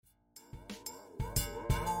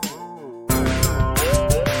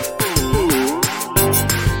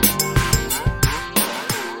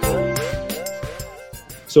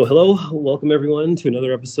So hello, welcome everyone to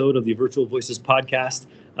another episode of the Virtual Voices podcast.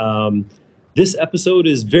 This episode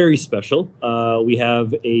is very special. We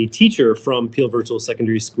have a teacher from Peel Virtual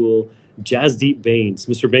Secondary School, Jasdeep Bains.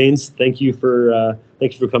 Mr. Bains, thank you for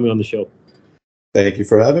coming on the show. Thank you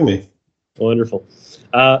for having me. Wonderful.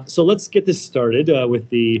 So let's get this started with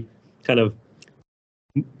the kind of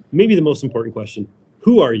maybe the most important question.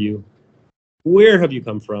 Who are you? Where have you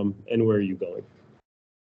come from? And where are you going?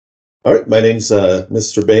 All right, my name's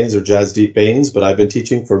Mr. Bains, or Jasdeep Bains, but I've been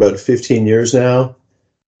teaching for about 15 years now.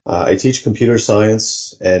 I teach computer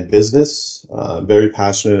science and business. I'm very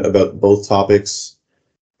passionate about both topics.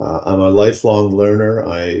 I'm a lifelong learner.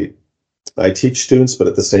 I teach students, but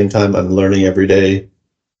at the same time, I'm learning every day.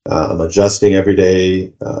 I'm adjusting every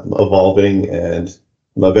day, evolving, and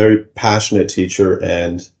I'm a very passionate teacher,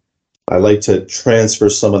 and I like to transfer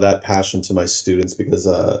some of that passion to my students because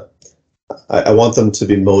I want them to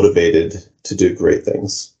be motivated to do great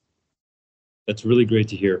things. That's really great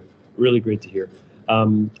to hear. Really great to hear.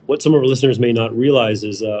 What some of our listeners may not realize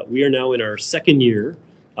is we are now in our second year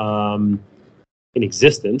in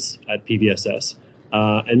existence at PVSS,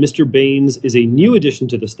 and Mr. Bains is a new addition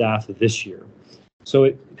to the staff this year. So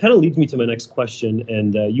it kind of leads me to my next question,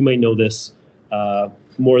 and you might know this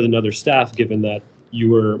more than other staff, given that you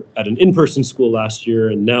were at an in-person school last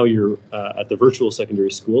year, and now you're at the virtual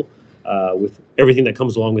secondary school. With everything that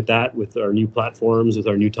comes along with that, with our new platforms, with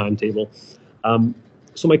our new timetable.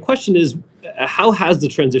 So my question is, how has the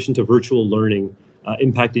transition to virtual learning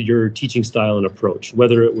impacted your teaching style and approach,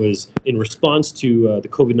 whether it was in response to the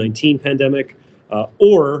COVID-19 pandemic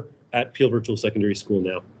or at Peel Virtual Secondary School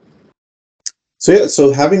now?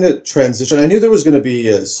 So having a transition, I knew there was going to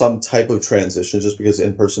be some type of transition just because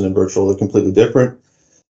in-person and virtual are completely different.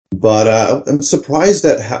 But I'm surprised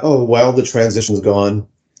at how well the transition's gone.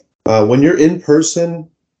 When you're in person,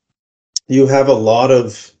 you have a lot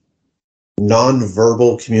of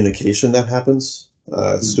non-verbal communication that happens.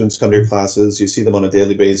 Students come to your classes, you see them on a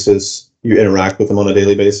daily basis, you interact with them on a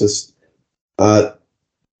daily basis.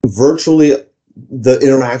 Virtually, the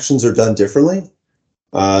interactions are done differently.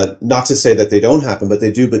 Not to say that they don't happen, but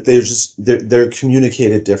they do, but they're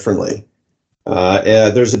communicated differently.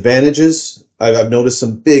 There's advantages. I've noticed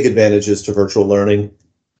some big advantages to virtual learning.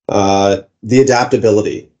 The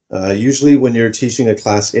adaptability. Usually when you're teaching a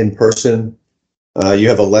class in person, you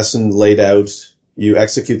have a lesson laid out, you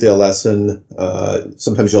execute the lesson,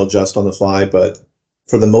 sometimes you'll adjust on the fly, but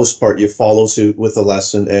for the most part, you follow suit with the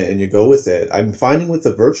lesson and you go with it. I'm finding with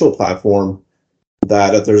the virtual platform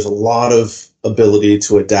that there's a lot of ability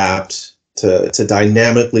to adapt, to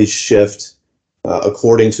dynamically shift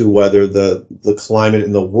according to whether the climate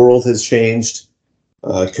in the world has changed.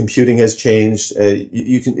 Computing has changed.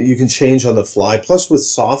 You can change on the fly. Plus, with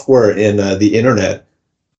software and the internet,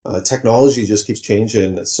 technology just keeps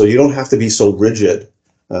changing. So you don't have to be so rigid.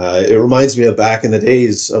 It reminds me of back in the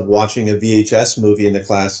days of watching a VHS movie in the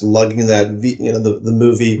class, lugging that the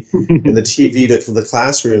movie and the TV to the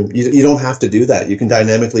classroom. You don't have to do that. You can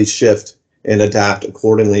dynamically shift and adapt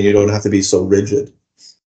accordingly. You don't have to be so rigid.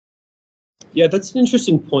 Yeah, that's an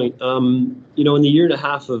interesting point. In the year and a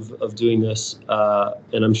half of doing this,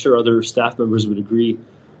 and I'm sure other staff members would agree,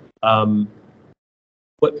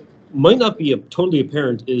 what might not be totally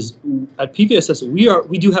apparent is at PVSS,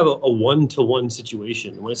 we do have a one-to-one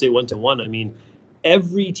situation. When I say one-to-one, I mean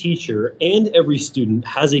every teacher and every student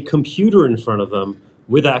has a computer in front of them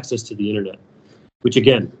with access to the internet, which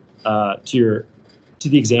again, to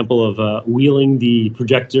the example of wheeling the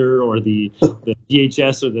projector or the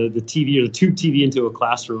VHS or the TV or the tube TV into a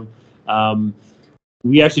classroom.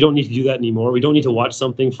 We actually don't need to do that anymore. We don't need to watch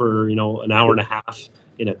something for an hour and a half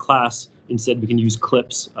in a class. Instead, we can use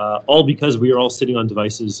clips, all because we are all sitting on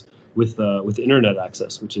devices with internet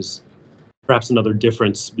access, which is perhaps another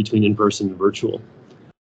difference between in-person and virtual.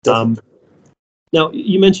 Now,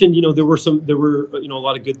 you mentioned there were a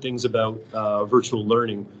lot of good things about virtual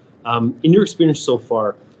learning. In your experience so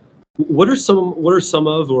far, what is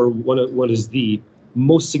the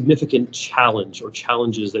most significant challenge or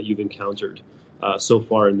challenges that you've encountered so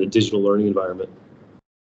far in the digital learning environment?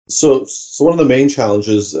 So one of the main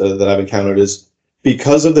challenges that I've encountered is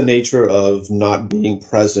because of the nature of not being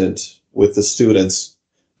present with the students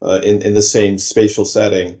in the same spatial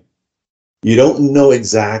setting, you don't know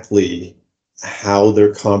exactly how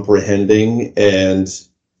they're comprehending and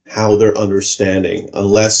how they're understanding,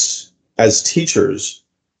 unless as teachers,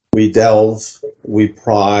 we delve, we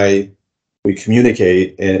pry, we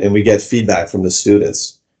communicate, and we get feedback from the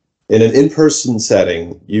students. In an in-person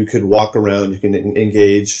setting, you could walk around, you can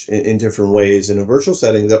engage in different ways. In a virtual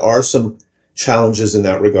setting, there are some challenges in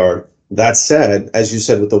that regard. That said, as you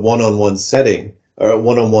said, with the one-on-one setting, a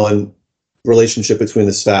one-on-one relationship between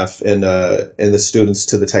the staff and the students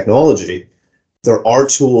to the technology, there are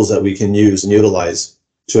tools that we can use and utilize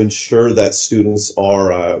to ensure that students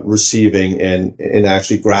are receiving and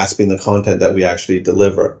actually grasping the content that we actually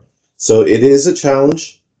deliver. So it is a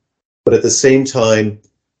challenge, but at the same time,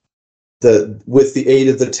 with the aid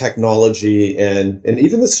of the technology and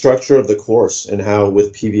even the structure of the course and how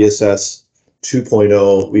with PVSS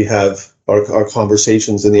 2.0, we have our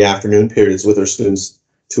conversations in the afternoon periods with our students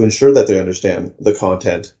to ensure that they understand the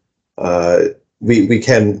content, we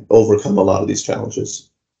can overcome a lot of these challenges.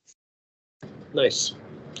 Nice.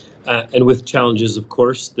 And with challenges, of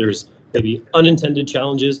course, there's maybe unintended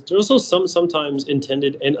challenges. There's also sometimes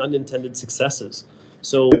intended and unintended successes.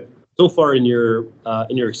 So far in your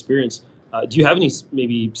experience, do you have any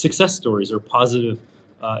maybe success stories or positive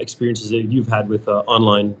experiences that you've had with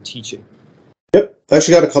online teaching? Yep, I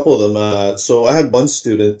actually got a couple of them. So I had one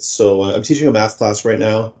student, so I'm teaching a math class right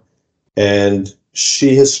now, and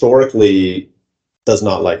she historically does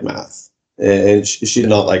not like math, and she did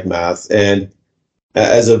not like math. And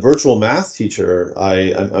as a virtual math teacher,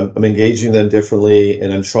 I'm engaging them differently,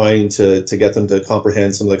 and I'm trying to get them to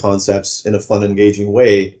comprehend some of the concepts in a fun, engaging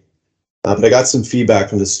way. But I got some feedback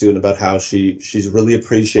from the student about how she's really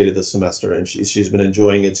appreciated the semester, and she's been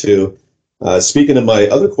enjoying it too. Speaking of my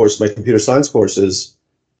other course, my computer science courses,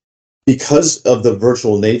 because of the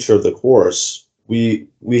virtual nature of the course, we've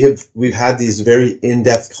had these very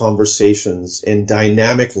in-depth conversations and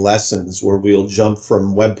dynamic lessons where we'll jump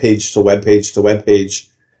from web page to web page to web page,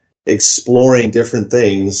 exploring different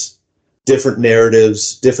things, different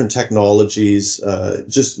narratives, different technologies,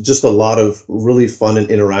 just a lot of really fun and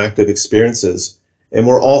interactive experiences. And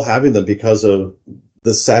we're all having them because of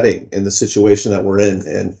the setting and the situation that we're in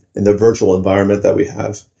and the virtual environment that we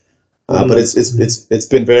have. But it's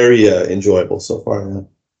been very enjoyable so far.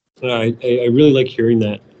 Yeah. I really like hearing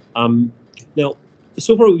that. Now,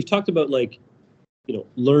 so far we've talked about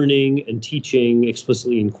learning and teaching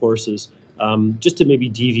explicitly in courses. Just to maybe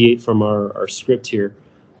deviate from our script here,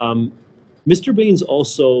 Mr. Bains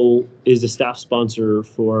also is a staff sponsor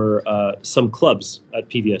for some clubs at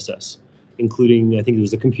PVSS, including I think it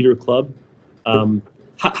was the computer club.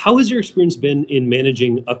 How has your experience been in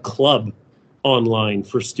managing a club online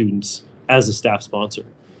for students as a staff sponsor?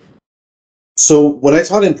 So when I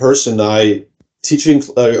taught in person, teaching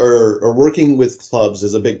or working with clubs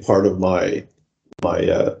is a big part of my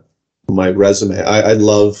resume. I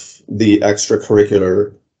love the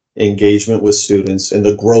extracurricular engagement with students and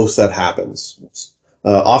the growth that happens.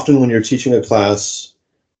 Often when you're teaching a class,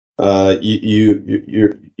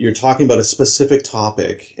 you're talking about a specific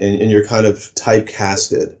topic and you're kind of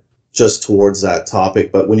typecasted just towards that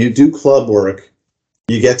topic. But when you do club work,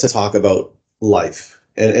 you get to talk about life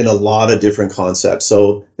and a lot of different concepts.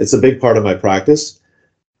 So it's a big part of my practice.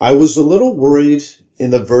 I was a little worried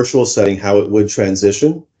in the virtual setting how it would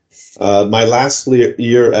transition. My last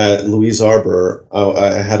year at Louise Arbor,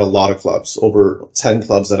 I had a lot of clubs, over 10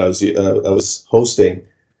 clubs that I was hosting.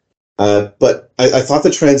 But I thought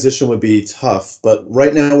the transition would be tough. But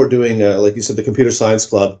right now we're doing, like you said, the computer science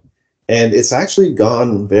club, and it's actually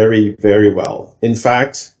gone very, very well. In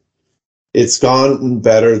fact, it's gone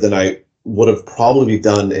better than I would have probably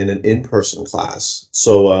done in an in-person class.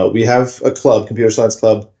 So we have a club, computer science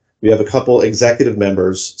club. We have a couple executive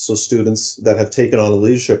members, so students that have taken on a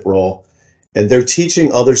leadership role, and they're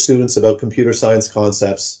teaching other students about computer science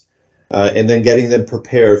concepts, and then getting them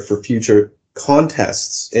prepared for future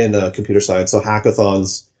contests in computer science, so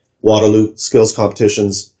hackathons, Waterloo skills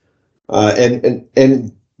competitions,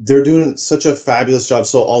 and they're doing such a fabulous job.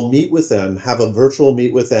 So I'll meet with them, have a virtual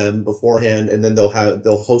meet with them beforehand, and then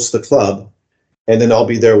they'll host the club, and then I'll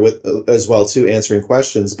be there with as well too, answering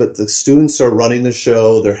questions. But the students are running the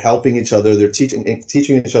show, they're helping each other, they're teaching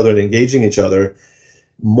each other and engaging each other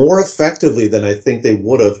more effectively than I think they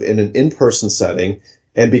would have in an in-person setting.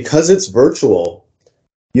 And because it's virtual,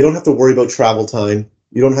 you don't have to worry about travel time.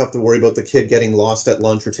 You don't have to worry about the kid getting lost at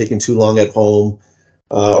lunch or taking too long at home,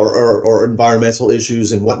 or environmental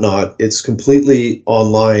issues and whatnot. It's completely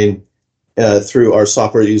online through our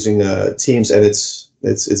software using Teams, and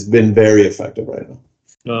it's been very effective right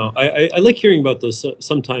now. I like hearing about those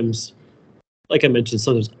sometimes, like I mentioned,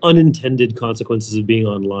 sometimes unintended consequences of being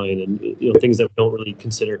online, and things that we don't really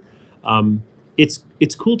consider.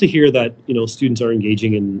 It's cool to hear that students are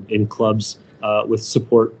engaging in clubs with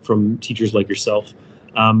support from teachers like yourself.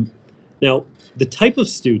 Now, the type of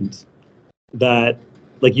student that,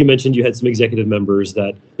 like you mentioned, you had some executive members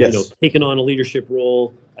that taken on a leadership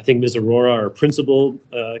role. I think Ms. Aurora, our principal,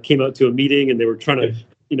 came out to a meeting and they were trying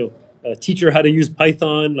to teach her how to use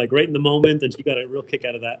Python like right in the moment, and she got a real kick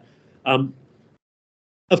out of that.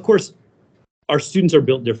 of course, our students are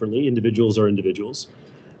built differently. Individuals are individuals.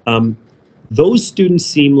 Those students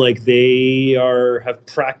seem like they have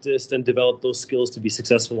practiced and developed those skills to be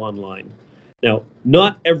successful online. Now,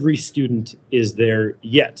 not every student is there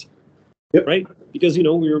yet, Yep. right? Because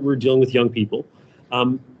we're dealing with young people.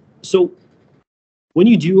 So when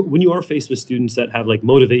you are faced with students that have like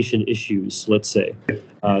motivation issues, let's say,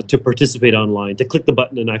 to participate online, to click the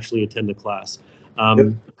button and actually attend the class,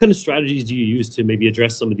 what kind of strategies do you use to maybe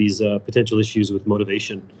address some of these potential issues with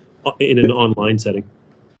motivation in an online setting?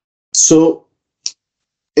 So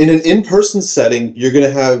in an in-person setting, you're going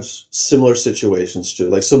to have similar situations too.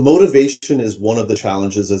 Like, so motivation is one of the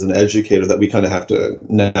challenges as an educator that we kind of have to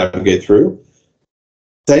navigate through.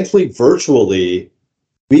 Thankfully, virtually,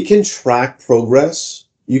 we can track progress.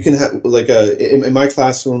 You can have, like, in my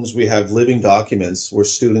classrooms, we have living documents where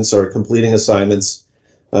students are completing assignments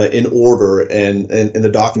in order, and the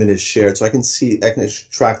document is shared. So I can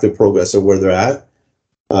track their progress of where they're at.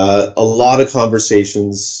 A lot of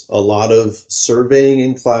conversations, a lot of surveying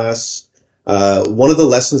in class. One of the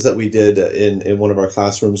lessons that we did in one of our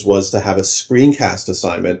classrooms was to have a screencast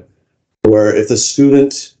assignment where the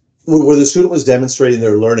student was demonstrating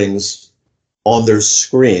their learnings on their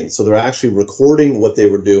screen. So they're actually recording what they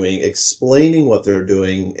were doing, explaining what they're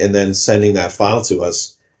doing, and then sending that file to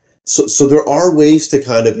us. So there are ways to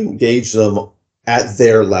kind of engage them at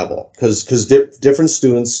their level, because different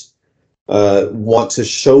students want to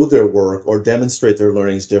show their work or demonstrate their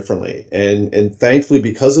learnings differently. And thankfully,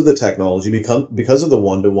 because of the technology, because of the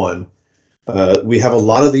one-to-one, we have a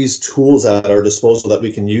lot of these tools at our disposal that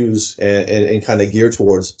we can use and kind of gear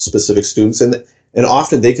towards specific students. And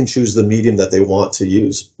often they can choose the medium that they want to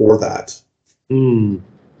use for that.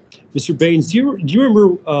 Mr. Bains, do you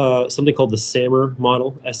remember something called the SAMR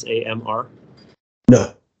model, SAMR?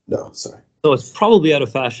 No, sorry. So it's probably out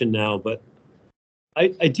of fashion now, but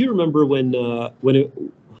I do remember when it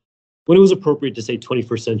was appropriate to say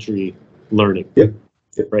 21st century learning. Yep.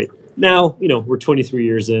 Right now, we're 23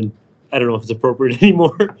 years in. I don't know if it's appropriate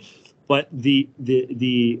anymore, but the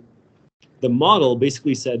model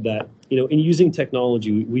basically said that in using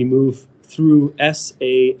technology, we move through S,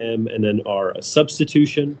 A, M, and then R: a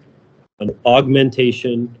substitution, an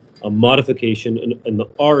augmentation, a modification, and the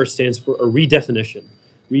R stands for a redefinition.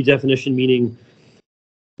 Redefinition meaning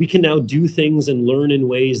we can now do things and learn in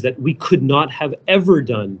ways that we could not have ever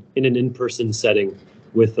done in an in-person setting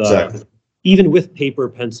with Exactly. even with paper,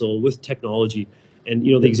 pencil, with technology. And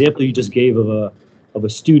the example you just gave of a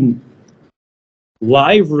student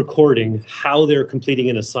live recording how they're completing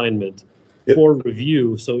an assignment for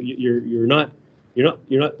review. So you're not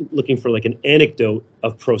looking for like an anecdote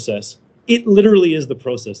of process. It literally is the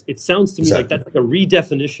process. It sounds to me like that's like a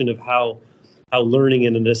redefinition of how learning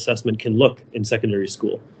and an assessment can look in secondary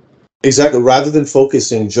school. Exactly. Rather than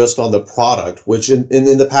focusing just on the product, which in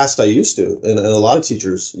the past I used to, and a lot of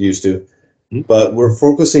teachers used to, but we're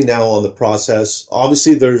focusing now on the process.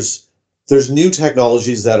 Obviously, there's new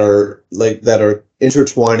technologies that are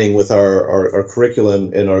intertwining with our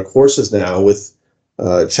curriculum and our courses now with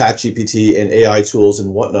ChatGPT and AI tools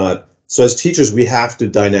and whatnot. So as teachers, we have to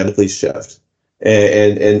dynamically shift,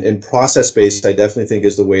 and process-based, I definitely think,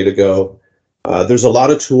 is the way to go. There's a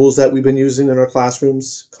lot of tools that we've been using in our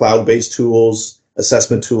classrooms: cloud-based tools,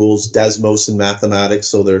 assessment tools, Desmos in mathematics,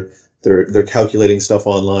 so they're calculating stuff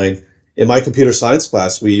online. In my computer science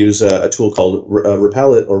class, we use a tool called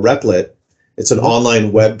Replit. It's an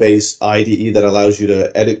online web-based IDE that allows you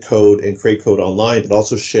to edit code and create code online, but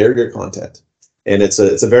also share your content. And it's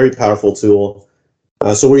a very powerful tool.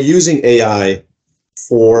 So we're using AI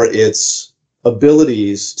for its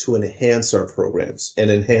abilities to enhance our programs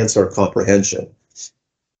and enhance our comprehension.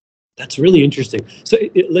 That's really interesting. So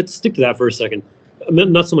let's stick to that for a second.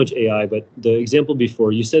 Not so much AI, but the example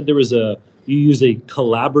before, you said you use a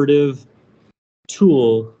collaborative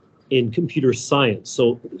tool in computer science.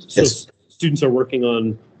 So Yes. Students are working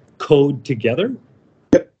on code together?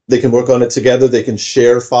 Yep, they can work on it together. They can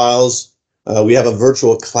share files. We have a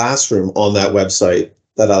virtual classroom on that website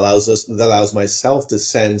that allows myself to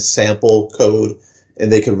send sample code,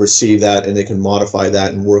 and they can receive that and they can modify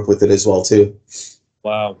that and work with it as well too.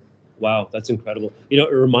 Wow, that's incredible. It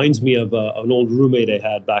reminds me of an old roommate I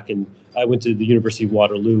had I went to the University of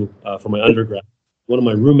Waterloo for my undergrad. One of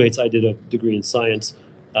my roommates, I did a degree in science.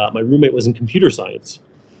 My roommate was in computer science,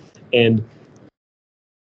 and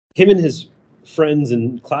him and his friends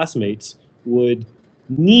and classmates would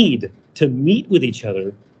need to meet with each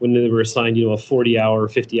other when they were assigned, a 40-hour,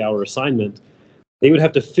 50-hour assignment. They would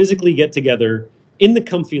have to physically get together in the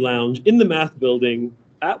comfy lounge, in the math building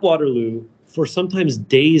at Waterloo for sometimes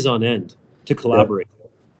days on end to collaborate.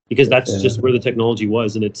 because that's just where the technology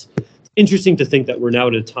was. And it's interesting to think that we're now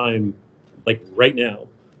at a time, like right now,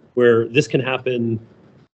 where this can happen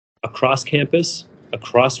across campus,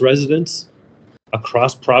 across residents,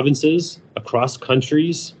 across provinces, across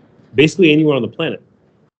countries, basically anywhere on the planet.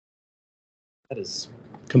 That is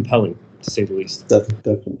compelling, to say the least.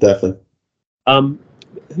 Definitely.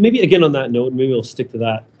 Maybe again on that note, maybe we'll stick to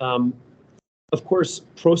that. Of course,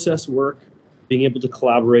 process work, being able to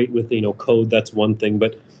collaborate with code, that's one thing.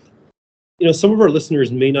 But some of our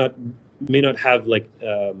listeners may not have like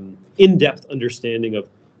in-depth understanding of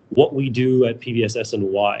what we do at PVSS and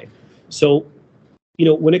why. So,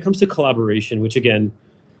 when it comes to collaboration, which again,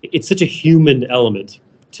 it's such a human element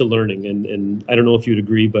to learning, and I don't know if you'd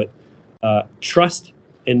agree, but trust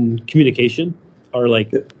and communication are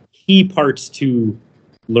like key parts to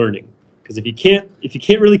learning. Because if you can't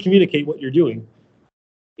really communicate what you're doing,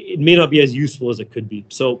 it may not be as useful as it could be.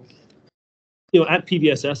 So, at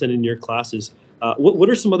PVSS and in your classes, what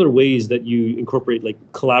are some other ways that you incorporate like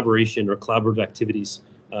collaboration or collaborative activities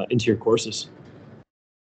into your courses?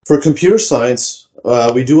 For computer science,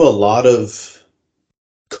 we do a lot of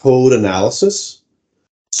code analysis.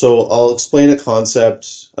 So I'll explain a concept,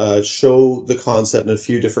 show the concept in a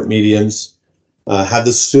few different mediums, have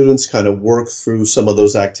the students kind of work through some of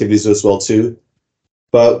those activities as well too.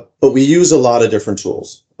 But we use a lot of different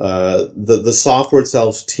tools. The software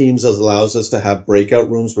itself, Teams, allows us to have breakout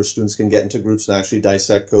rooms where students can get into groups and actually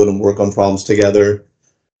dissect code and work on problems together.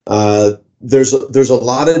 There's a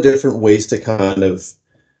lot of different ways to kind of.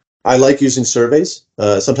 I like using surveys.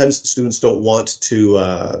 Sometimes students don't want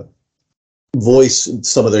to voice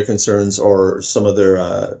some of their concerns or some of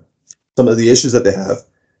the issues that they have.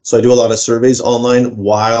 So I do a lot of surveys online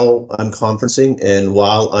while I'm conferencing and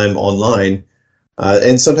while I'm online.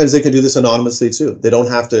 And sometimes they can do this anonymously too. They don't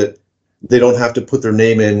have to put their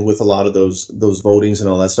name in with a lot of those votings and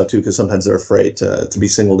all that stuff too, because sometimes they're afraid to be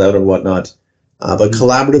singled out or whatnot. But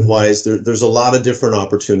collaborative wise, there's a lot of different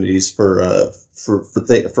opportunities for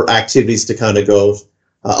activities to kind of go.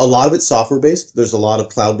 A lot of it's software based. There's a lot of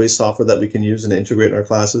cloud based software that we can use and integrate in our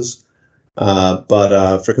classes.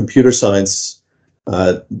 But for computer science,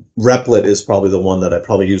 Replit is probably the one that I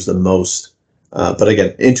probably use the most. But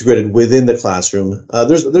again, integrated within the classroom.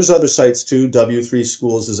 There's other sites too. W3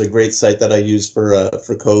 Schools is a great site that I use for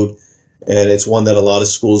code. And it's one that a lot of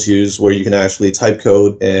schools use where you can actually type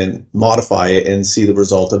code and modify it and see the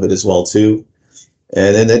result of it as well too.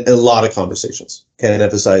 And then a lot of conversations. Can't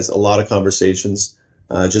emphasize a lot of conversations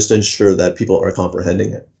just to ensure that people are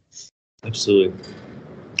comprehending it. Absolutely.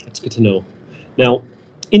 That's good to know. Now,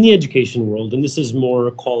 in the education world, and this is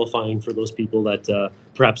more qualifying for those people that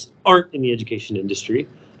perhaps aren't in the education industry,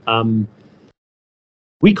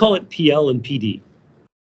 we call it PL and PD.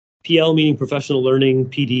 PL meaning professional learning,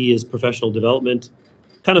 PD is professional development,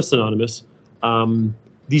 kind of synonymous.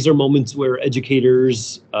 These are moments where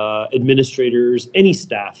educators, administrators, any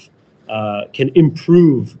staff can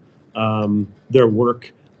improve their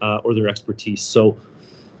work or their expertise. So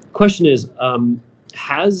question is,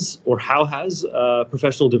 how has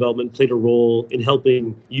professional development played a role in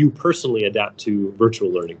helping you personally adapt to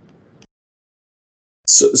virtual learning?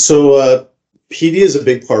 So PD is a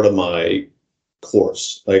big part of my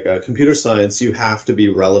course. Like computer science, you have to be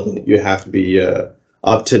relevant. You have to be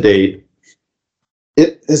up to date.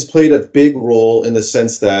 It has played a big role in the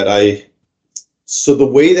sense that so the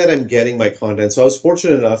way that I'm getting my content, so I was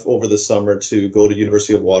fortunate enough over the summer to go to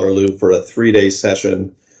University of Waterloo for a 3-day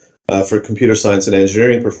session for computer science and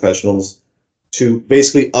engineering professionals to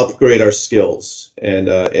basically upgrade our skills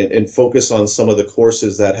and focus on some of the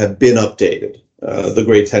courses that have been updated. The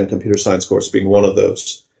grade 10 computer science course being one of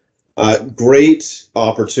those. Great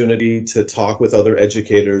opportunity to talk with other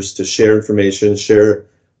educators, to share information, share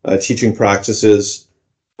teaching practices,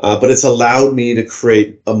 but it's allowed me to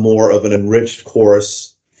create a more of an enriched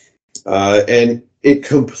course, and it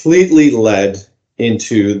completely led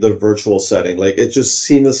into the virtual setting. Like it just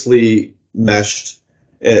seamlessly meshed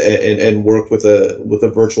and worked with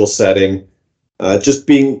a virtual setting, just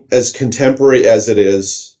being as contemporary as it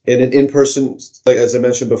is in an in-person, like as I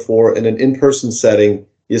mentioned before, in an in-person setting.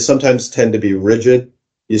 You sometimes tend to be rigid.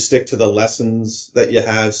 You stick to the lessons that you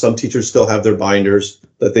have. Some teachers still have their binders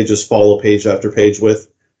that they just follow page after page with.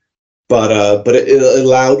 But it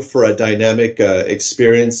allowed for a dynamic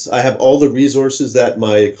experience. I have all the resources that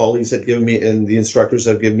my colleagues had given me and the instructors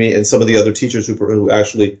have given me and some of the other teachers who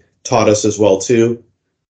actually taught us as well too.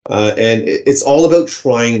 And it's all about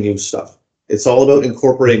trying new stuff. It's all about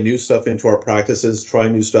incorporating new stuff into our practices,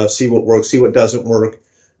 trying new stuff, see what works, see what doesn't work.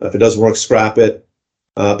 If it doesn't work, scrap it.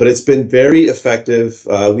 But it's been very effective.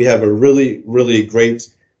 We have a really, really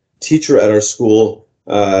great teacher at our school.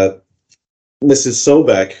 Mrs.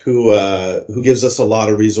 Sobek, who gives us a lot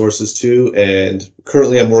of resources too. And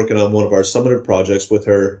currently I'm working on one of our summative projects with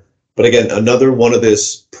her. But again, another one of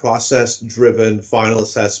this process-driven final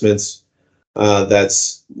assessments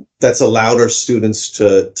that's allowed our students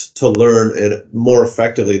to learn and more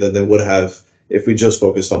effectively than they would have if we just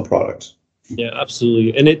focused on product. Yeah,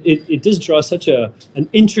 absolutely. And it does draw such an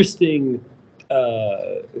interesting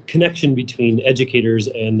connection between educators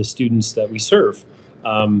and the students that we serve.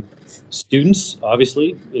 Students,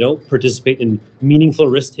 obviously, participate in meaningful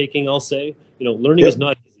risk taking. I'll say, learning is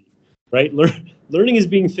not easy, right? Learning is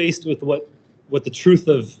being faced with what the truth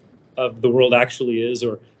of the world actually is,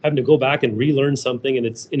 or having to go back and relearn something, and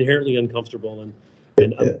it's inherently uncomfortable.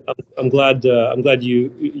 And I'm glad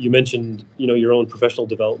you mentioned your own professional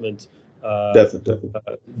development Definitely.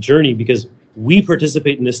 Journey, because we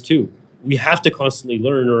participate in this too. We have to constantly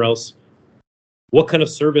learn, or else what kind of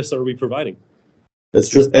service are we providing? That's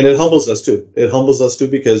true. And it humbles us too. It humbles us too,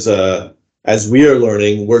 because as we are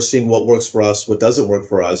learning, we're seeing what works for us, what doesn't work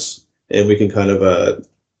for us, and we can kind of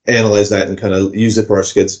analyze that and kind of use it for our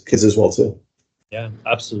kids as well too. Yeah,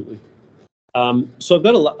 absolutely. So I've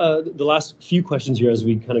got the last few questions here as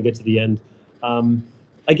we kind of get to the end.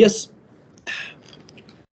 I guess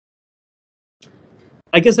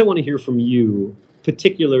I want to hear from you,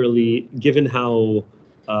 particularly given how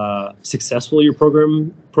successful your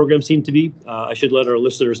program seemed to be. I should let our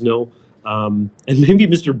listeners know, and maybe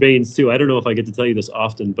Mr. Bains too. I don't know if I get to tell you this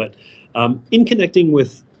often, but in connecting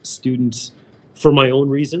with students for my own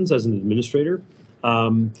reasons as an administrator,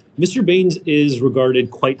 Mr. Bains is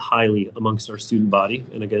regarded quite highly amongst our student body,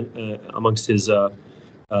 and again, amongst his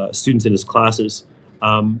students in his classes.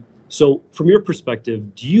 So from your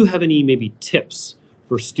perspective, do you have any maybe tips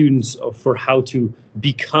for students for how to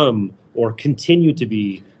become or continue to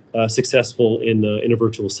be successful in a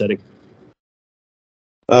virtual setting?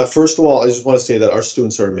 First of all, I just want to say that our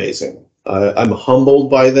students are amazing. I'm humbled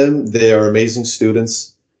by them. They are amazing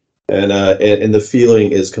students, and the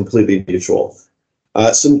feeling is completely mutual.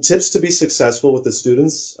 Some tips to be successful with the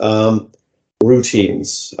students: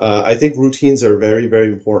 routines. I think routines are very,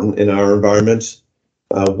 very important in our environment.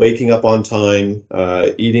 Waking up on time,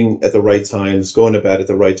 eating at the right times, going to bed at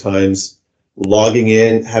the right times, logging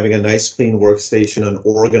in, having a nice clean workstation, an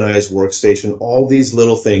organized workstation. All these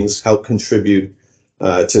little things help contribute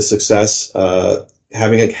to success.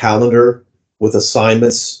 Having a calendar with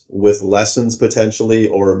assignments, with lessons potentially,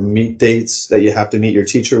 or meet dates that you have to meet your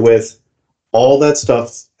teacher with. All that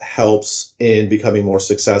stuff helps in becoming more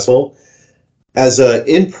successful. As an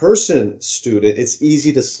in-person student, it's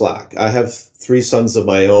easy to slack. I have 3 sons of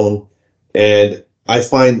my own, and I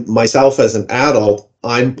find myself as an adult,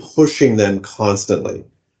 I'm pushing them constantly.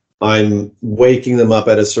 I'm waking them up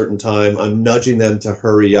at a certain time. I'm nudging them to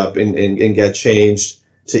hurry up and get changed,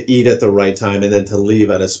 to eat at the right time, and then to leave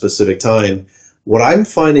at a specific time. What I'm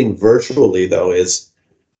finding virtually, though, is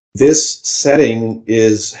this setting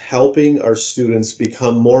is helping our students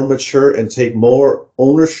become more mature and take more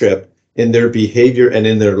ownership in their behavior and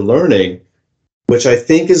in their learning, which I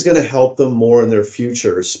think is going to help them more in their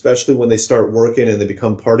future, especially when they start working and they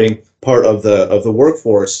become part of the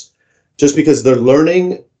workforce, just because they're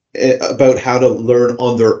learning about how to learn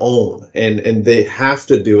on their own, and they have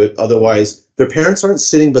to do it. Otherwise, their parents aren't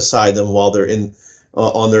sitting beside them while they're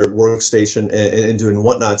on their workstation and doing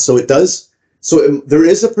whatnot. So there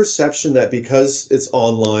is a perception that because it's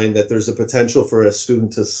online, that there's a potential for a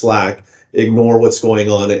student to slack, ignore what's going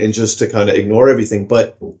on, and just to kind of ignore everything.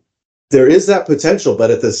 But there is that potential, but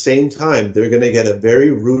at the same time, they're going to get a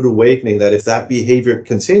very rude awakening that if that behavior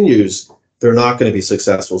continues, they're not going to be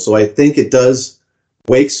successful. So I think it does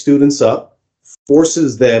wake students up,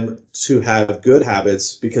 forces them to have good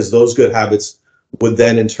habits, because those good habits would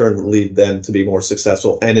then in turn lead them to be more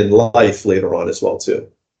successful and in life later on as well too.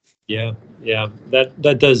 Yeah,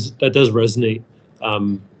 that does resonate.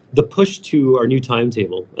 The push to our new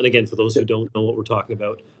timetable, and again, for those who don't know what we're talking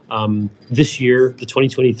about, this year, the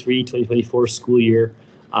 2023-2024 school year,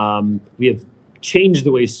 we have changed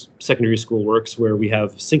the way secondary school works, where we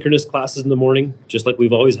have synchronous classes in the morning, just like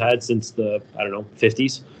we've always had since the,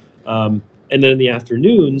 50s. And then in the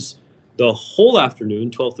afternoons, the whole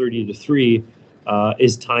afternoon, 12:30 to 3,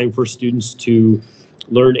 is time for students to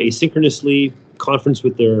learn asynchronously, conference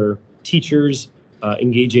with their teachers,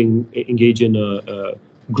 engage in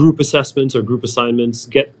group assessments or group assignments,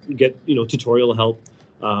 get tutorial help,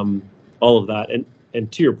 all of that.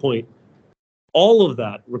 And to your point, all of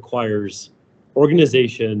that requires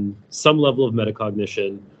organization, some level of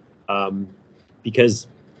metacognition, because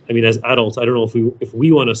as adults, I don't know if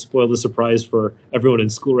we want to spoil the surprise for everyone in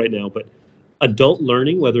school right now, but adult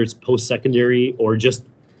learning, whether it's post-secondary or just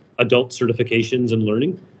adult certifications and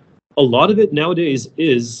learning, a lot of it nowadays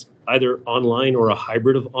is either online or a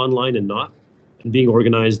hybrid of online and not. And being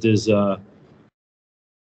organized is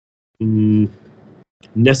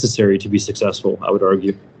necessary to be successful, I would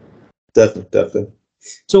argue. Definitely.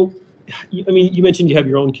 So, I mean, you mentioned you have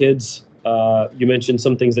your own kids. You mentioned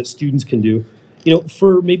some things that students can do. You know,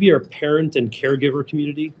 for maybe our parent and caregiver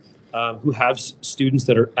community who have students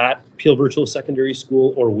that are at Peel Virtual Secondary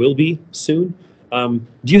School or will be soon,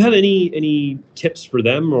 do you have any tips for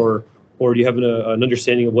them, or do you have an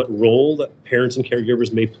understanding of what role that parents and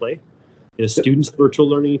caregivers may play in a student's virtual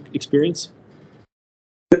learning experience?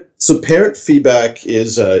 So parent feedback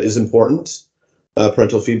is important.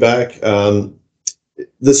 Parental feedback.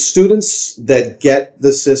 The students that get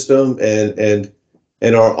the system and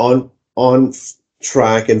are on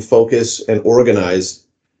track and focus and organized,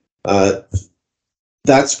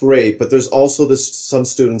 that's great. But there's also some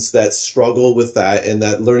students that struggle with that, and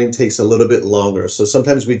that learning takes a little bit longer. So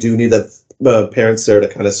sometimes we do need parents there to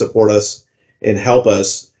kind of support us and help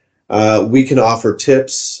us. We can offer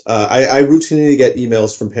tips. I routinely get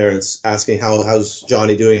emails from parents asking how's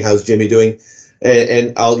Johnny doing, how's Jimmy doing.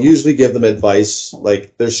 And I'll usually give them advice,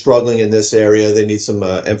 like they're struggling in this area, they need some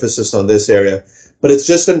emphasis on this area. But it's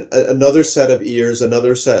just another set of ears,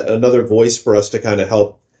 another voice for us to kind of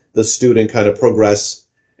help the student kind of progress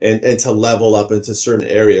and to level up into certain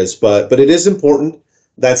areas. But it is important.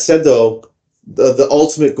 That said, though, the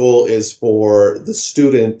ultimate goal is for the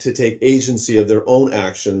student to take agency of their own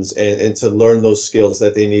actions and to learn those skills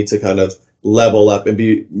that they need to kind of level up and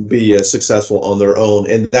be successful on their own.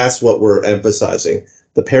 And that's what we're emphasizing.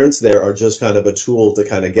 The parents there are just kind of a tool to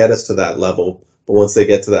kind of get us to that level. But once they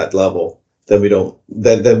get to that level, then we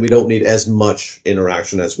don't need as much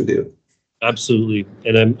interaction as we do. Absolutely.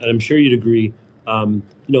 And I'm sure you'd agree. You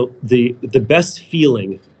know, the best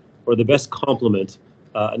feeling or the best compliment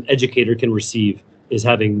an educator can receive is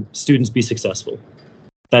having students be successful.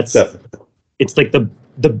 That's definitely. It's like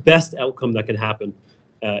the best outcome that can happen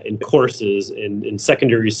in courses in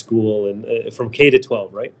secondary school and from K to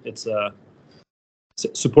 12, right? It's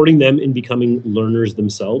supporting them in becoming learners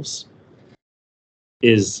themselves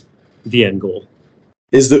is the end goal.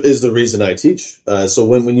 Is the reason I teach. So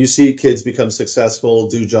when you see kids become successful,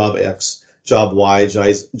 do job X, job Y,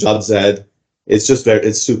 job Z, it's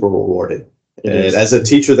super rewarding. And as a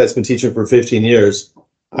teacher that's been teaching for 15 years,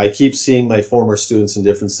 I keep seeing my former students in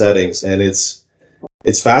different settings, and it's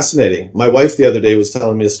fascinating. My wife the other day was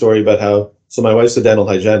telling me a story about so my wife's a dental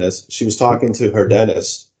hygienist. She was talking to her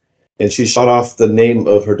dentist, and she shot off the name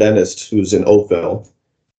of her dentist who's in Oakville.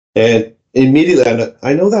 And immediately,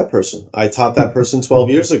 I know that person. I taught that person 12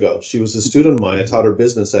 years ago. She was a student of mine. I taught her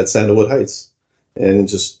business at Sandalwood Heights. And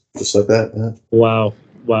just like that. Yeah. Wow.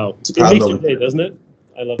 It makes your day, doesn't it?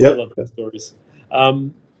 I love those stories.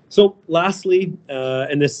 So lastly,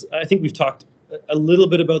 and this, I think we've talked a little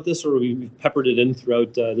bit about this, or we've peppered it in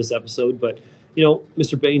throughout this episode, but, you know,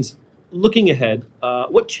 Mr. Bains, looking ahead,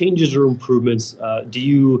 what changes or improvements do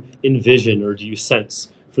you envision or do you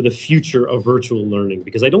sense for the future of virtual learning?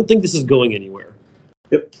 Because I don't think this is going anywhere.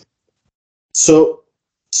 Yep. So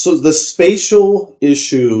the spatial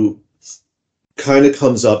issue kind of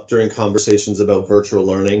comes up during conversations about virtual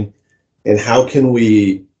learning, and how can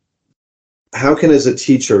as a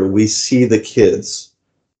teacher we see the kids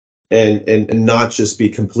and not just be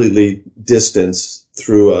completely distanced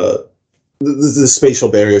through the spatial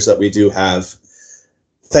barriers that we do have.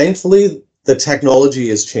 Thankfully, the technology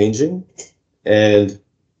is changing, and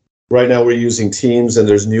right now we're using Teams, and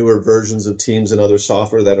there's newer versions of Teams and other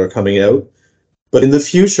software that are coming out. But in the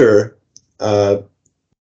future,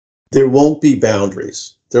 there won't be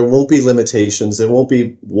boundaries. There won't be limitations. There won't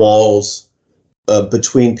be walls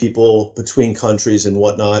between people, between countries and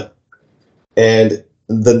whatnot. And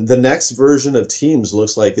the next version of Teams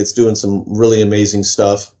looks like it's doing some really amazing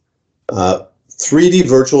stuff. 3D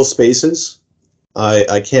virtual spaces,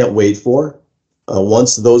 I can't wait for.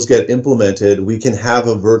 Once those get implemented, we can have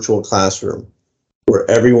a virtual classroom where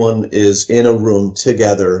everyone is in a room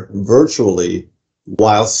together virtually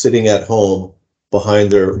while sitting at home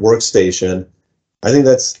behind their workstation. I think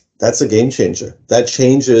that's a game changer.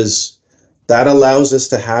 That allows us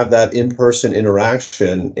to have that in-person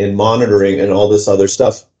interaction in monitoring and all this other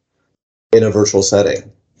stuff in a virtual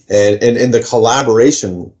setting. And the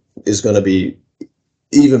collaboration is going to be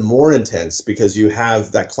even more intense because you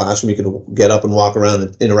have that classroom. You can get up and walk around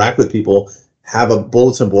and interact with people, have a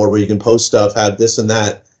bulletin board where you can post stuff, have this and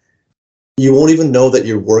that. You won't even know that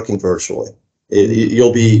you're working virtually.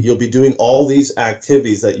 You'll be doing all these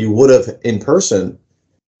activities that you would have in person,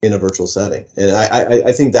 in a virtual setting. And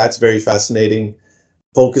I think that's very fascinating,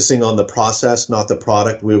 focusing on the process, not the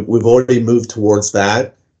product. We've already moved towards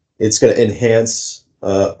that. It's going to enhance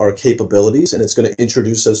our capabilities, and it's going to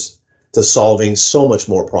introduce us to solving so much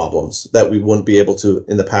more problems that we wouldn't be able to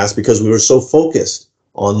in the past because we were so focused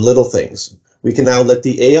on little things. We can now let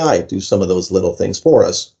the AI do some of those little things for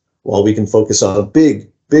us while we can focus on big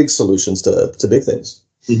solutions to big things.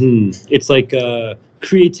 Mm-hmm. It's like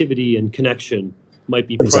creativity and connection might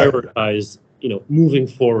be prioritized, moving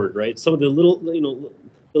forward, right? Some of the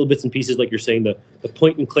little bits and pieces, like you're saying, the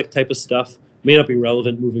point and click type of stuff may not be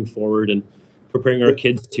relevant moving forward, and preparing our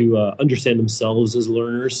kids to understand themselves as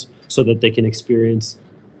learners so that they can experience,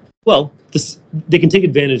 they can take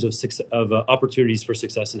advantage of opportunities for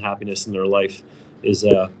success and happiness in their life is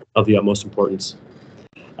of the utmost importance.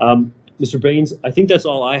 Mr. Bains, I think that's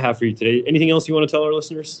all I have for you today. Anything else you want to tell our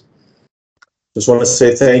listeners? Just want to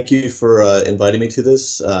say thank you for inviting me to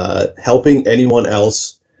this. Helping anyone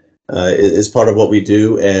else is part of what we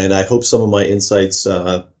do, and I hope some of my insights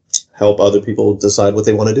help other people decide what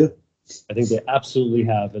they want to do. I think they absolutely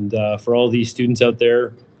have. And for all these students out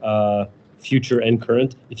there, future and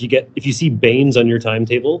current, if you see Bains on your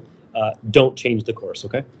timetable, don't change the course,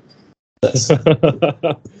 okay? Yes.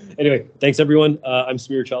 Anyway, thanks everyone. I'm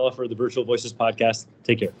Samir Chawla for the Virtual Voices podcast.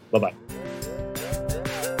 Take care. Bye-bye.